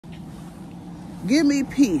give me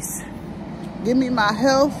peace. Give me my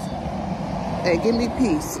health and give me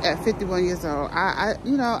peace at 51 years old.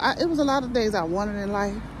 It was a lot of things I wanted in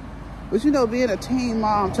life. But, you know, being a teen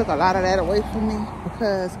mom took a lot of that away from me,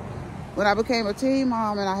 because when I became a teen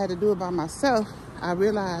mom and I had to do it by myself, I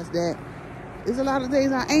realized that there's a lot of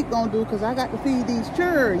things I ain't gonna do because I got to feed these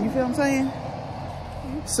children. You feel what I'm saying?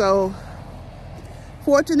 So,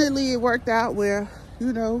 fortunately, it worked out where,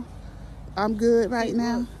 you know, I'm good right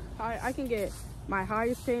now. I can get my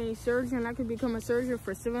highest paying surgeon. I can become a surgeon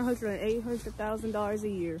for $700,000 and $800,000 a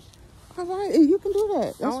year. All right, and you can do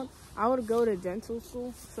that. I would go to dental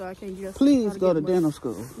school so I can just... Please go to dental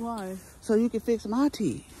school. Why? So you can fix my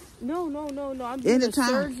teeth. No. I'm being a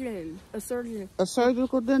surgeon. A surgeon. A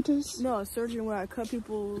surgical dentist? No, a surgeon where I cut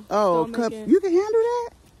people. Oh, you can handle that?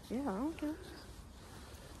 Yeah, I don't care.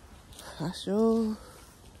 I sure.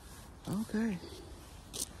 Okay.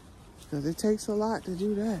 Because it takes a lot to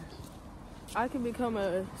do that. I can become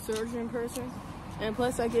a surgeon person, and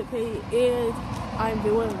plus I get paid, and I'm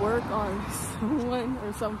doing work on someone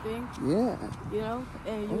or something. Yeah. You know,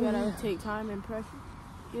 and you gotta take time and pressure.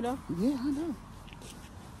 You know. Yeah, I know.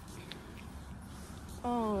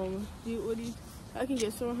 I can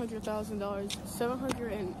get $700,000,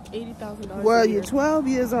 $780,000. Well, you're 12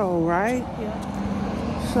 years old, right?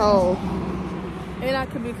 Yeah. So. And I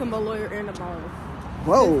could become a lawyer and a model.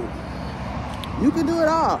 Whoa. You can do it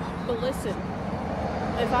all. But listen,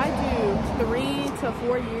 if I do 3 to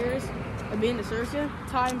 4 years of being a surgeon,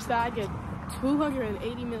 times that, I get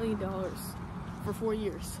 $280 million for 4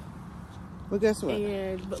 years. But guess what?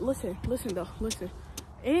 But listen.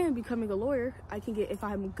 And becoming a lawyer, I can get, if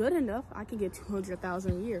I'm good enough, I can get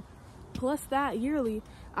 $200,000 a year. Plus that yearly,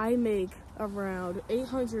 I make around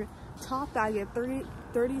 800. Top that, I get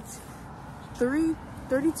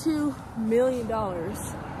 $32 million.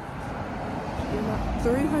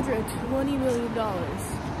 $320 million.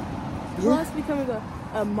 Plus becoming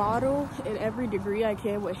a model in every degree I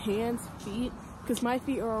can with hands, feet, because my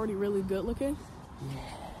feet are already really good looking. Yeah.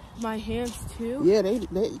 My hands too. Yeah, I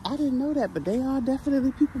didn't know that, but they are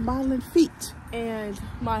definitely people modeling feet. And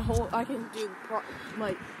I can do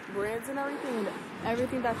like brands and everything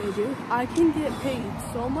that they do. I can get paid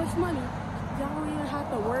so much money, y'all don't even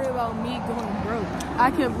have to worry about me going broke.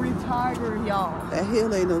 I can retire y'all. That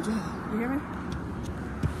hell ain't no job. You hear me?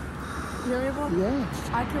 You hear me, bro? Yeah.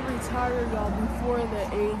 I can retire y'all before the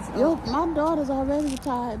age of... Yo, my daughter's already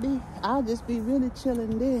retired, B. I'll just be really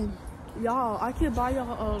chilling then. Y'all, I could buy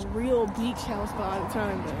y'all a real beach house by the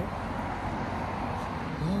time, though.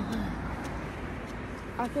 Okay.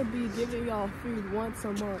 I could be giving y'all food once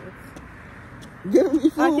a month. Give me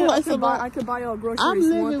food once a month? I could buy y'all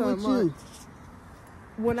groceries once a month. You.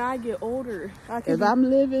 When I get older, if I'm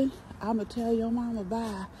living, I'm going to tell your mama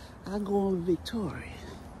bye. I go on Victoria.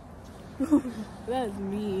 That's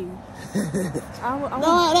mean. I'm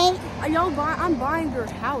buying your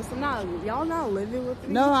house. Y'all not living with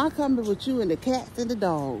me. No, I'm coming with you and the cats and the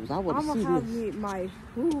dogs. I want to see this. I'm gonna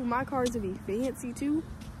have my cars will be fancy too.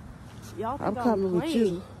 Y'all think I'm coming playing. with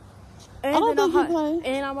you. And I don't think you're playing.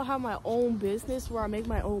 And I'm gonna have my own business where I make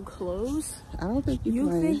my own clothes. I don't think you're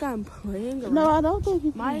playing. You think I'm playing? No, I don't think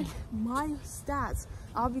you're playing. My stats.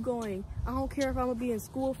 I'll be going. I don't care if I'm gonna be in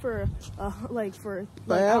school for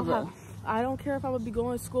forever. I don't care if I'm gonna be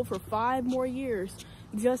going to school for 5 more years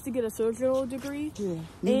just to get a surgical degree. Yeah,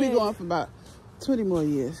 you'll be going for about 20 more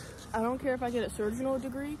years. I don't care if I get a surgical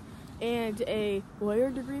degree and a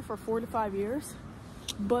lawyer degree for 4 to 5 years.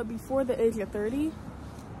 But before the age of 30,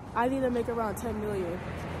 I need to make around $10 million.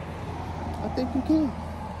 I think you can.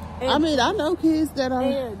 I know kids that are...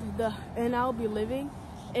 And I'll be living...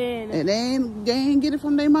 And they ain't get it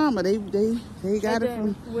from their mama. They got it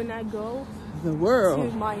from... when I go... the world.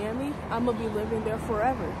 To Miami, I'm gonna be living there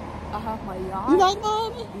forever. I have my yacht. You like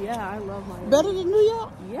Miami? Yeah, I love Miami. Better than New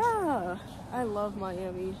York? Yeah, I love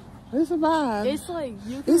Miami. It's a vibe. It's like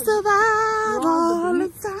you can. It's a vibe all the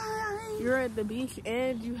time. You're at the beach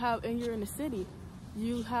and you're in the city.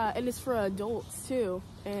 And it's for adults too.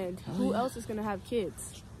 And who else is gonna have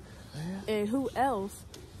kids? Yeah. And who else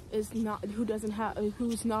is not?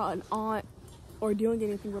 Who's not an aunt? Or doing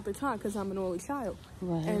anything with their time, because I'm an only child.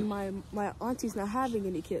 Right. And my auntie's not having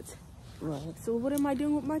any kids. Right. So what am I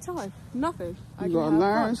doing with my time? Nothing. You're going to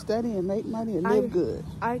learn, study, and make money and live good.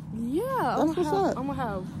 That's what's up. I'm going to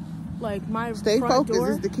have, like, my Stay front focused door.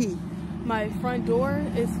 Is the key. My front door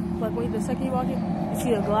is, like, the second you walk in, you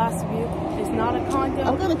see a glass view. It's not a condo.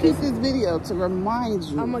 I'm going to keep this video to remind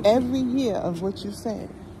you every year of what you said.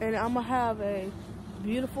 And I'm going to have a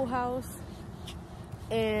beautiful house.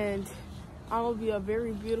 And... I'm gonna be a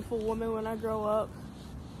very beautiful woman when I grow up.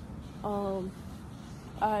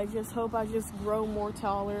 I just hope I just grow more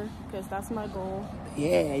taller, because that's my goal.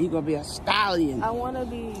 Yeah, you're going to be a stallion. I want to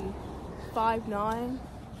be 5'9".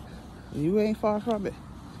 You ain't far from it.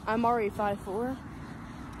 I'm already 5'4".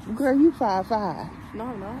 Girl, you 5'5". No,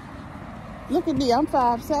 I'm not. Look at me, I'm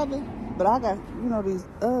 5'7", but I got, you know, these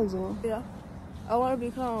Uggs on. Yeah. I want to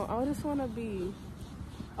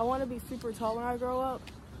be super tall when I grow up.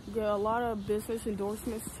 Get a lot of business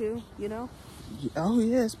endorsements too, you know? Oh,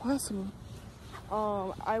 yeah, it's possible.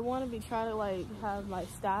 I want to try to like have my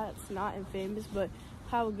stats, not in famous, but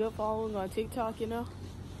have a good following on TikTok, you know?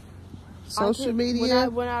 Social media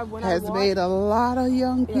has made a lot of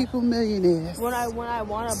young people millionaires. When I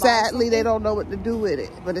want to Sadly, they don't know what to do with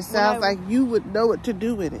it, but it sounds like you would know what to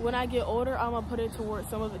do with it. When I get older, I'm going to put it towards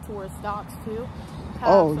some of it towards stocks too.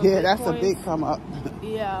 Oh, yeah, that's a big come up.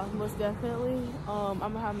 Yeah, most definitely. I'm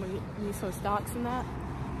going to have me some stocks in that.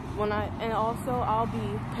 And also, I'll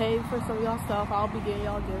be paying for some of y'all stuff. I'll be getting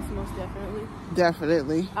y'all gifts, most definitely.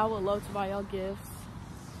 Definitely. I would love to buy y'all gifts.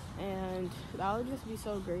 And that would just be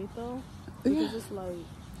so great, though. Because it's like...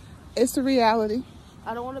 It's a reality.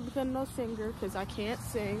 I don't want to become no singer because I can't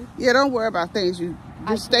sing. Yeah, don't worry about things. You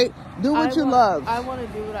just do what you love. I want to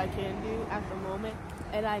do what I can do at the moment.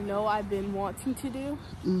 And I know I've been wanting to do.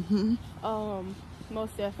 Mm-hmm.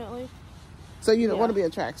 Most definitely. So you don't want to be a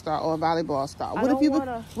track star or a volleyball star. What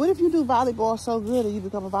if you do volleyball so good and you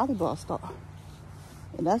become a volleyball star?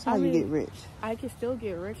 And that's how you get rich. I can still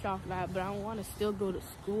get rich off that, but I want to still go to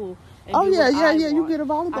school. And you get a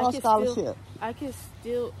volleyball scholarship.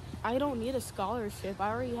 I don't need a scholarship.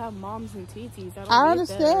 I already have moms and TTs. I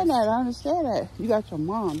understand that. You got your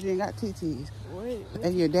moms. You ain't got TTs.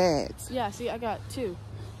 And your dads. Yeah, see, I got two.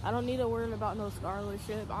 I don't need to worry about no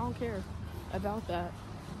scholarship. I don't care about that.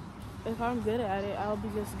 If I'm good at it, I'll be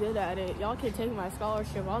just good at it. Y'all can take my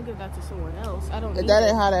scholarship. I'll give that to someone else. I don't need that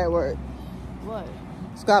ain't how that works. What?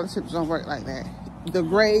 Scholarships don't work like that. The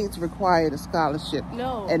grades require the scholarship.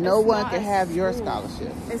 No. And no one can have your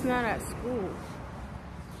scholarship. It's not at school.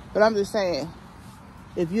 But I'm just saying,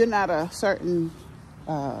 if you're not a certain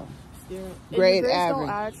grade average, don't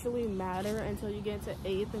actually matter until you get to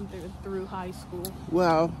 8th and through high school.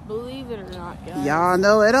 Well, believe it or not, guys. Y'all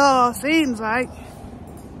know it all, seems like.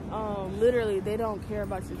 Literally, they don't care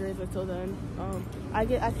about your grades until then.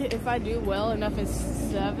 If I do well enough in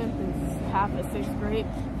 7th and half of 6th grade,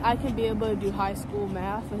 I can be able to do high school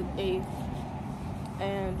math in 8th.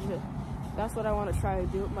 And that's what I want to try to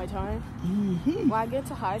do with my time. Mm-hmm. When I get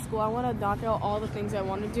to high school, I want to knock out all the things I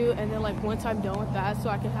want to do, and then like once I'm done with that, so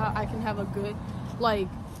I can have a good like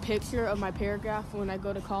picture of my paragraph when I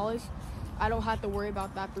go to college. I don't have to worry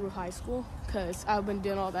about that through high school because I've been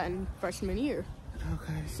doing all that in freshman year.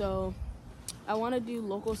 Okay. So I want to do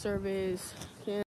local service,